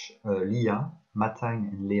much, Leeya, Matthijn,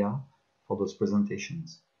 and Léa for those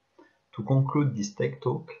presentations. To conclude this tech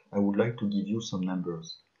talk, I would like to give you some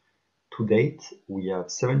numbers. To date, we have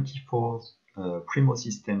 74 PRIMO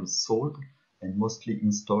systems sold and mostly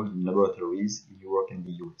installed in laboratories in Europe and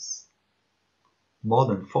the US. More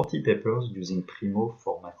than 40 papers using PRIMO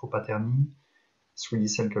for micropatterning, 3D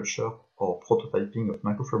cell culture, or prototyping of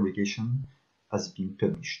microfabrication has been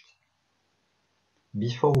published.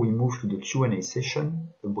 Before we move to the Q&A session,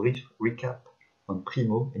 a brief recap on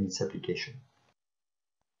PRIMO and its application.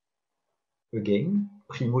 Again,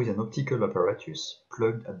 PRIMO is an optical apparatus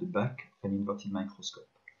plugged at the back of an inverted microscope.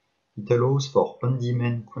 It allows for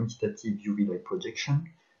on-demand quantitative UV light projection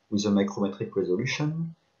with a micrometric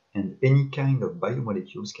resolution, and any kind of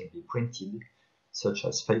biomolecules can be printed, such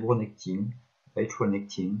as fibronectin,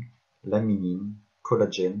 vitronectin, laminin,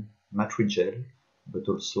 collagen, matrigel, but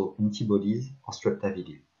also antibodies or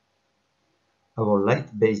streptavidin. Our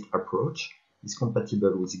light-based approach is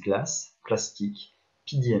compatible with glass, plastic,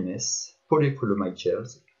 PDMS, polyacrylamide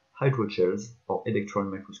gels, hydrogels, or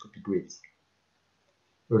electron microscopy grids.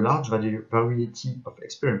 A large variety of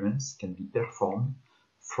experiments can be performed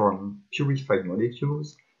from purified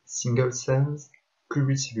molecules, single cells,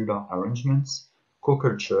 pluricellular arrangements,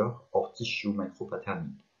 co-culture, or tissue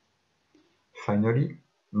micropatterning. Finally,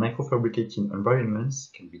 microfabricating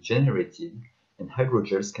environments can be generated and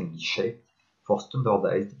hydrogels can be shaped for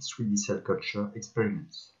standardized 3D cell culture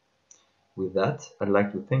experiments. With that, I'd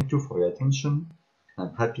like to thank you for your attention.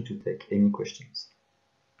 I'm happy to take any questions.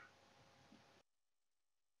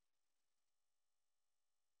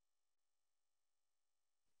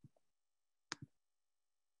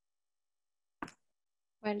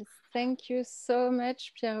 Well, thank you so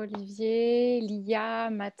much, Pierre-Olivier,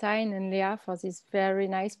 Leeya, Matthijn, and Léa for this very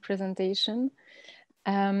nice presentation.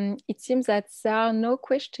 It seems that there are no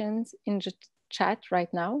questions in the chat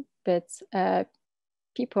right now, but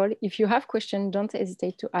people, if you have questions, don't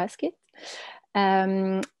hesitate to ask it.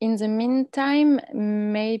 In the meantime,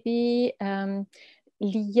 maybe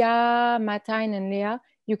Leeya, Matthijn, and Léa,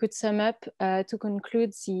 you could sum up to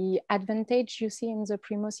conclude the advantage you see in the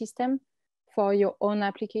PRIMO system for your own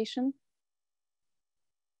application.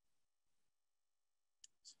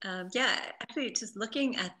 Yeah, actually, just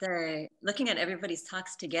looking at everybody's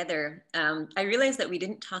talks together, I realized that we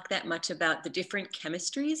didn't talk that much about the different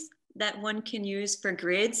chemistries that one can use for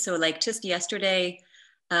grids. So, like just yesterday,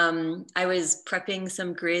 I was prepping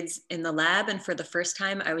some grids in the lab, and for the first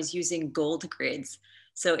time, I was using gold grids.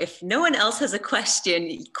 So, if no one else has a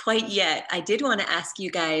question quite yet, I did want to ask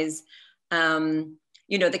you guys.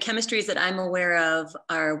 You know, the chemistries that I'm aware of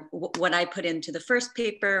are what I put into the first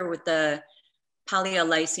paper with the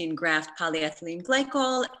polylysine graft polyethylene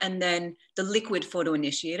glycol, and then the liquid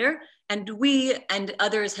photoinitiator. And we and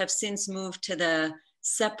others have since moved to the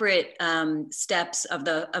separate steps of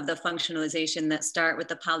the functionalization that start with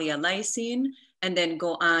the polylysine and then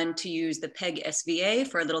go on to use the PEG SVA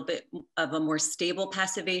for a little bit of a more stable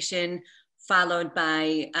passivation, followed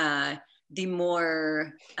by the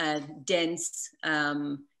more dense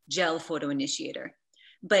gel photoinitiator.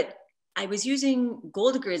 But I was using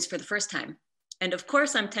gold grids for the first time. And of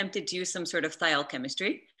course, I'm tempted to use some sort of thiol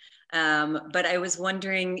chemistry. But I was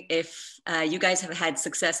wondering if you guys have had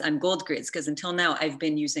success on gold grids, because until now I've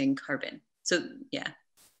been using carbon. So yeah.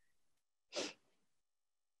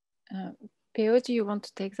 Peo, do you want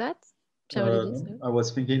to take that? I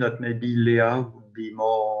was thinking that maybe Léa would be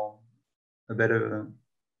a better.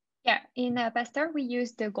 Yeah, in Pasteur, we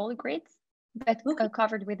use the gold grids, but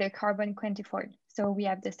covered with the carbon quantifoil. So we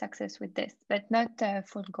have the success with this, but not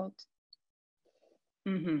full gold.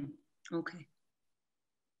 Mm-hmm. Okay.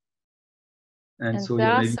 And so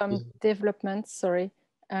there are some developments,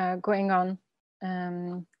 going on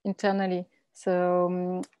internally.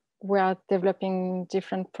 So we are developing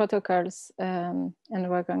different protocols and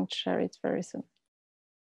we're going to share it very soon.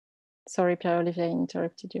 Sorry, Pierre-Olivier, I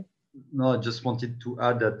interrupted you. No, I just wanted to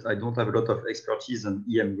add that I don't have a lot of expertise on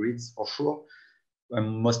EM grids for sure.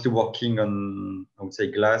 I'm mostly working on, I would say,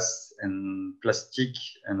 glass and plastic,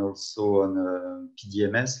 and also on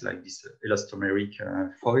PDMS, like this elastomeric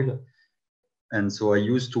foil. And so I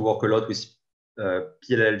used to work a lot with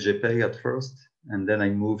PLL JPEG at first, and then I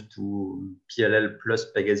moved to PLL plus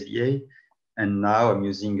PEG SVA. And now I'm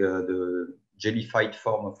using the jellified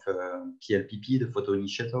form of PLPP, the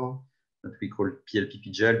photoinitiator, that we call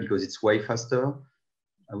PLPP gel, because it's way faster.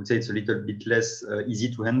 I would say it's a little bit less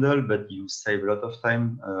easy to handle, but you save a lot of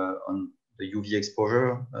time on the UV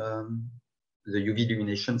exposure, the UV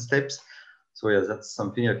illumination steps. So yeah, that's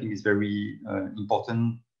something I think is very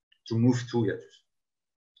important to move to. Yeah,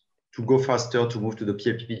 to go faster, to move to the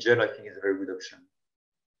PLPP gel, I think is a very good option.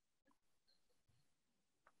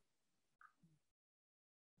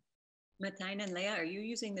 Matthijn and Léa, are you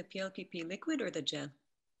using the PLPP liquid or the gel?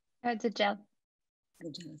 The gel.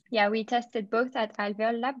 Yeah, we tested both at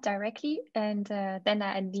Alvéole Lab directly, and then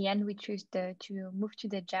at the end we choose to move to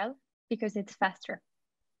the gel because it's faster.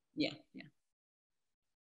 Yeah, yeah.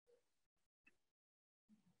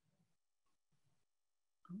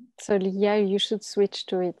 So Leeya, you should switch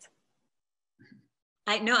to it.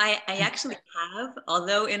 I actually have,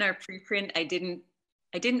 although in our preprint I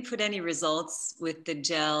didn't put any results with the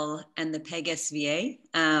gel and the PEG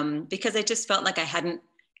SVA because I just felt like I hadn't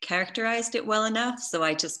characterized it well enough. So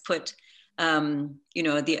I just put, you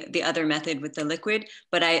know, the other method with the liquid,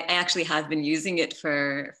 but I actually have been using it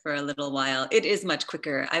for a little while. It is much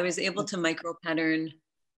quicker. I was able to micropattern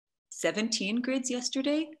 17 grids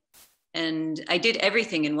yesterday, and I did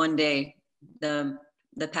everything in one day.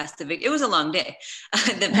 The passivation, it was a long day,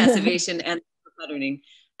 the passivation and the patterning.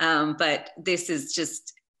 But this is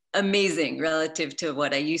just amazing relative to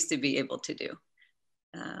what I used to be able to do.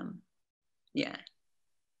 Yeah.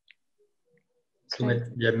 So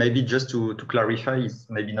yeah, maybe just to clarify, it's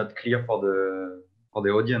maybe not clear for the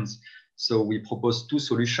audience. So we propose two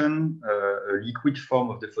solutions, a liquid form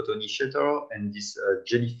of the photoinitiator and this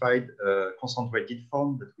jellified concentrated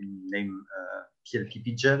form that we name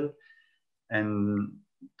PLPP gel. And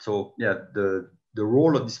so yeah, the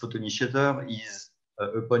role of this photoinitiator is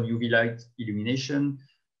upon UV light illumination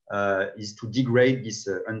is to degrade this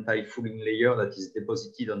anti-fouling layer that is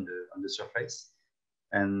deposited on the surface.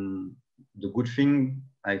 And the good thing,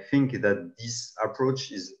 I think, is that this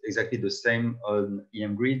approach is exactly the same on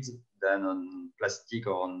EM grids than on plastic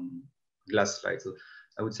or on glass slides. So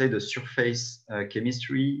I would say the surface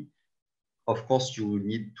chemistry, of course, you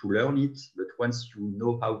need to learn it, but once you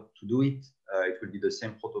know how to do it, it will be the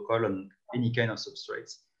same protocol on any kind of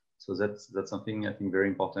substrates. So that's something I think very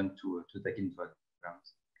important to take into account.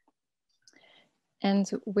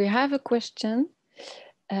 And we have a question.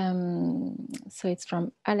 So it's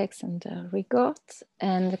from Alexander Rigort.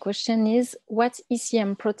 And the question is, what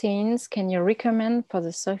ECM proteins can you recommend for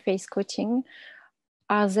the surface coating?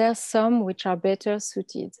 Are there some which are better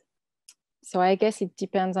suited? So I guess it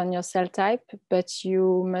depends on your cell type, but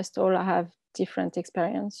you must all have different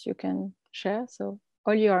experience you can share. So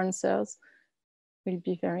all your answers will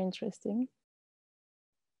be very interesting.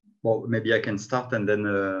 Well, maybe I can start and then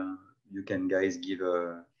you can guys give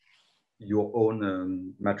your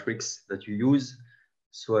own matrix that you use.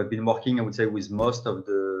 So I've been working, I would say, with most of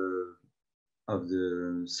the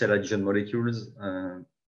cell adhesion molecules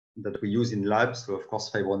that we use in labs. So of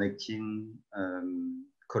course, fibronectin,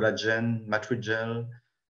 collagen, matrigel.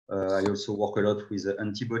 I also work a lot with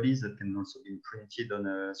antibodies that can also be printed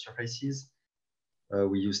on surfaces.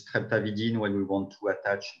 We use streptavidin when we want to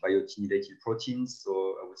attach biotinylated proteins.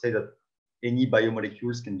 So I would say that any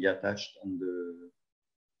biomolecules can be attached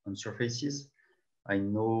on surfaces. I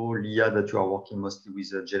know, Leah, that you are working mostly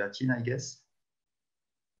with gelatin, I guess.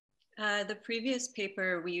 The previous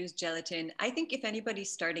paper, we used gelatin. I think if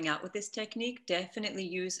anybody's starting out with this technique, definitely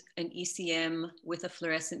use an ECM with a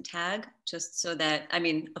fluorescent tag, just so that, I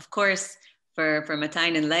mean, of course, for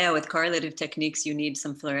Matthijn and Leah with correlative techniques, you need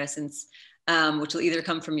some fluorescence, which will either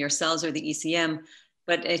come from your cells or the ECM.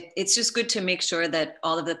 But it's just good to make sure that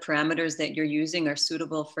all of the parameters that you're using are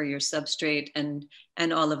suitable for your substrate and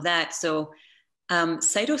all of that. So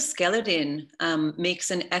cytoskeleton makes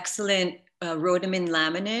an excellent rhodamin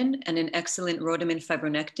laminin and an excellent rhodamin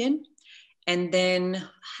fibronectin. And then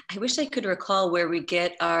I wish I could recall where we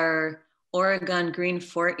get our Oregon Green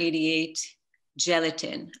 488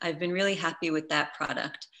 gelatin. I've been really happy with that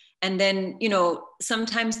product. And then, you know,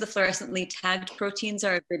 sometimes the fluorescently tagged proteins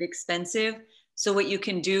are a bit expensive. So what you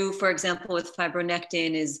can do, for example, with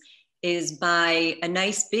fibronectin is buy a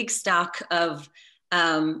nice big stock of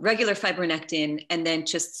regular fibronectin and then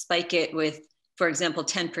just spike it with, for example,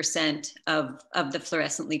 10% of the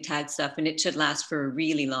fluorescently tagged stuff, and it should last for a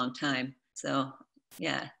really long time. So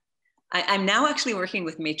yeah, I'm now actually working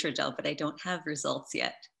with Matrigel, but I don't have results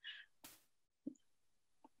yet.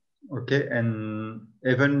 Okay, and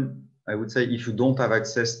even I would say if you don't have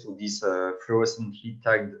access to these fluorescently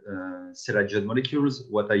tagged cell adhesion molecules,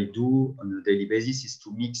 what I do on a daily basis is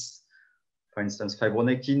to mix, for instance,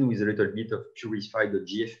 fibronectin with a little bit of purified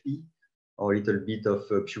GFP or a little bit of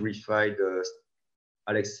purified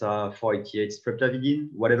Alexa 488 streptavidin,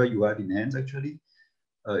 whatever you have in hand, actually.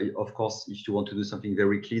 Of course, if you want to do something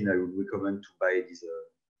very clean, I would recommend to buy these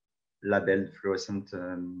labeled fluorescent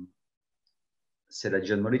cell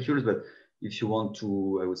adhesion molecules. But if you want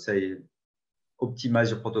to, I would say, optimize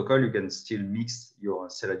your protocol, you can still mix your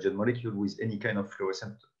cell adhesion molecule with any kind of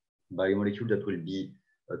fluorescent biomolecule that will be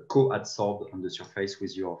co-adsorbed on the surface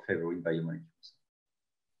with your favorite biomolecules.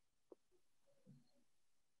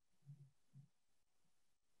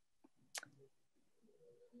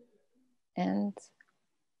 And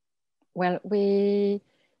well, we're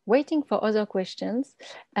waiting for other questions.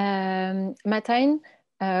 Matthijn,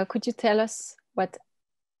 could you tell us what,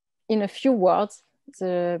 in a few words,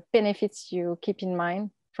 the benefits you keep in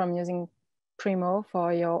mind from using PRIMO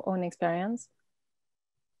for your own experience?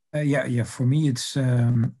 Yeah. For me, it's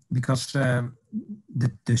because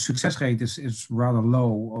the success rate is rather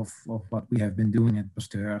low of what we have been doing at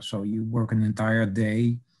Pasteur. So you work an entire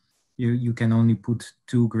day. You can only put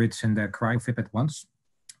 2 grids in the cryo-FIB at once.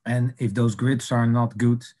 And if those grids are not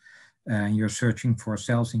good, you're searching for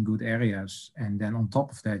cells in good areas. And then on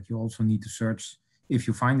top of that, you also need to search if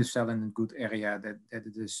you find a cell in a good area that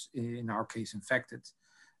it is, in our case, infected.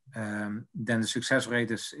 Then the success rate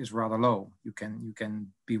is rather low. You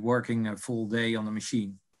can be working a full day on a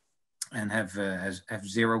machine and have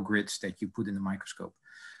 0 grids that you put in the microscope.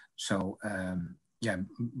 So yeah,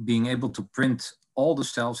 being able to print all the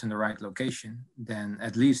cells in the right location, then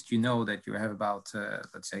at least you know that you have about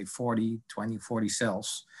let's say 40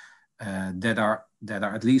 cells that are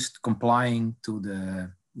at least complying to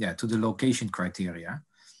the location criteria.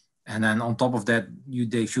 And then on top of that,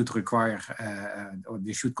 they should require or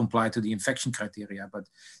they should comply to the infection criteria. But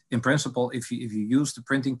in principle, if you use the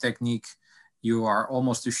printing technique, you are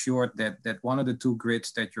almost assured that one of the 2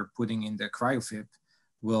 grids that you're putting in the cryo-FIB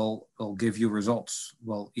will give you results.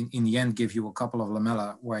 Will in the end give you a couple of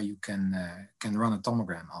lamella where you can run a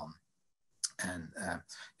tomogram on. And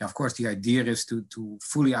yeah, of course, the idea is to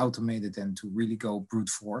fully automate it and to really go brute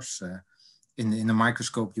force. in the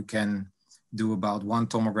microscope, you can do about 1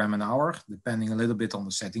 tomogram an hour, depending a little bit on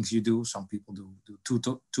the settings you do. Some people do two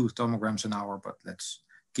tomograms an hour, but let's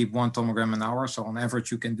keep 1 tomogram an hour. So on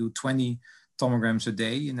average, you can do 20 tomograms a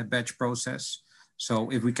day in a batch process.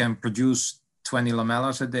 So if we can produce 20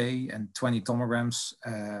 lamellas a day and 20 tomograms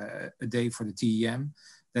a day for the TEM,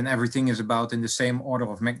 then everything is about in the same order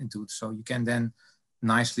of magnitude. So you can then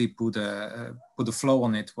nicely put a flow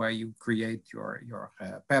on it where you create your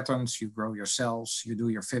patterns, you grow your cells, you do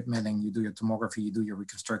your FIB milling, you do your tomography, you do your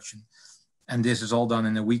reconstruction. And this is all done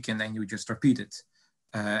in a week, and then you just repeat it,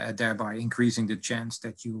 thereby increasing the chance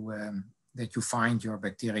that you find your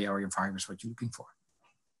bacteria or your virus, what you're looking for.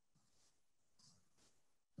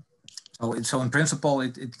 So in principle,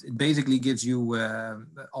 it basically gives you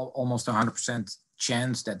almost 100%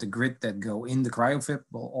 chance that the grid that go in the cryo-FIB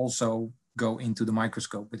will also go into the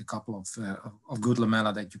microscope with a couple of good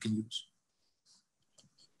lamella that you can use.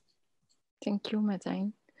 Thank you,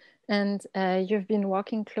 Matthijn. And you've been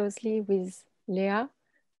working closely with Léa.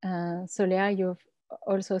 So Léa, you've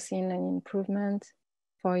also seen an improvement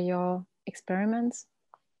for your experiments.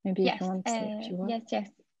 Maybe yes, if you want to say a few words. Yes.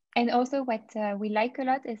 And also what we like a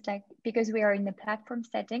lot is like, because we are in a platform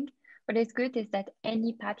setting, what is good is that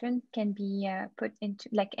any pattern can be put into,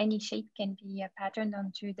 like any shape can be patterned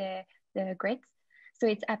onto the grids. So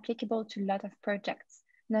it's applicable to a lot of projects,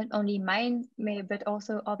 not only mine, but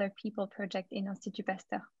also other people project in Institut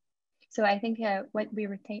Pasteur. So I think what we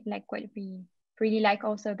retain, like what we really like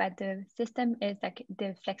also about the system is like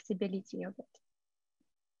the flexibility of it.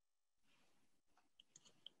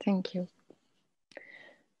 Thank you.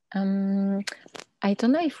 I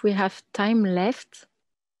don't know if we have time left.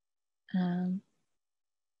 I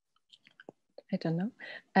don't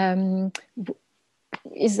know.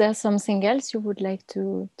 Is there something else you would like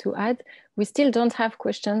to add? We still don't have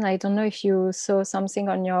questions. I don't know if you saw something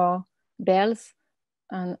on your bells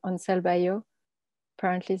on Cell Bio.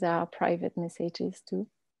 Apparently there are private messages too.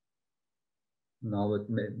 No, but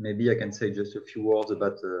maybe I can say just a few words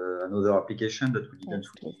about another application that we didn't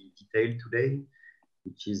really detail today,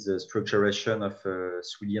 which is the structuration of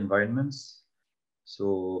 3D environments.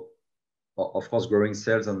 So, of course, growing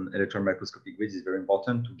cells on electron microscopic grids is very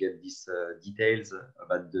important to get these details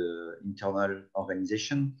about the internal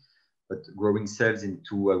organization. But growing cells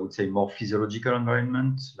into, I would say, more physiological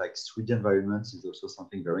environments, like 3D environments, is also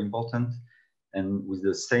something very important. And with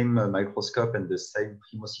the same microscope and the same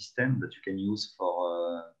PRIMO system that you can use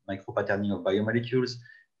for micropatterning of biomolecules,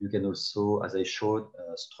 you can also, as I showed,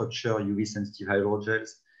 structure UV-sensitive hydrogels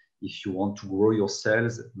if you want to grow your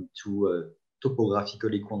cells into a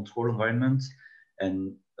topographically controlled environment.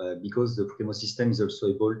 And because the PRIMO system is also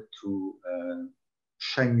able to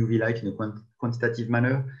shine UV light in a quantitative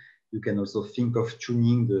manner, you can also think of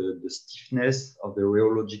tuning the stiffness of the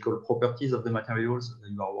rheological properties of the materials that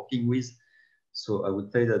you are working with. So I would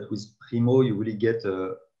say that with PRIMO, you really get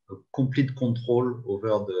a complete control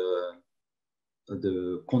over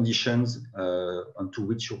the conditions onto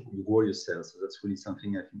which you grow your cells. So that's really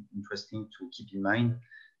something I think interesting to keep in mind.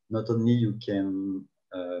 Not only you can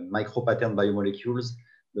micro-pattern biomolecules,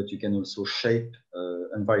 but you can also shape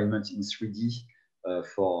environments in 3D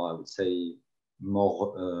for, I would say,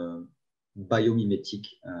 more biomimetic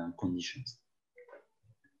conditions.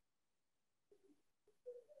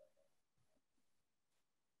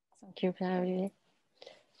 Thank you, Pierre-Olivier.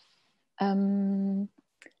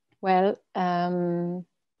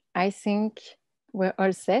 I think we're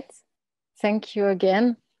all set. Thank you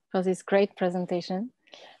again for this great presentation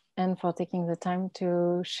and for taking the time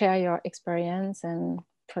to share your experience and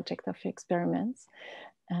project of your experiments.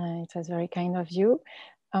 It was very kind of you.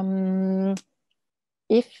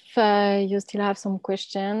 If you still have some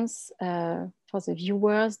questions for the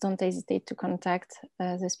viewers, don't hesitate to contact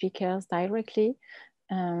the speakers directly.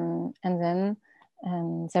 And then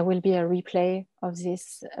there will be a replay of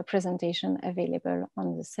this presentation available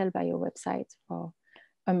on the Cell Bio website for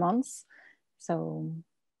a month. So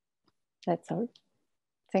that's all.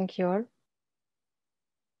 Thank you all.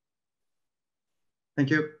 Thank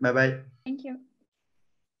you. Bye-bye. Thank you.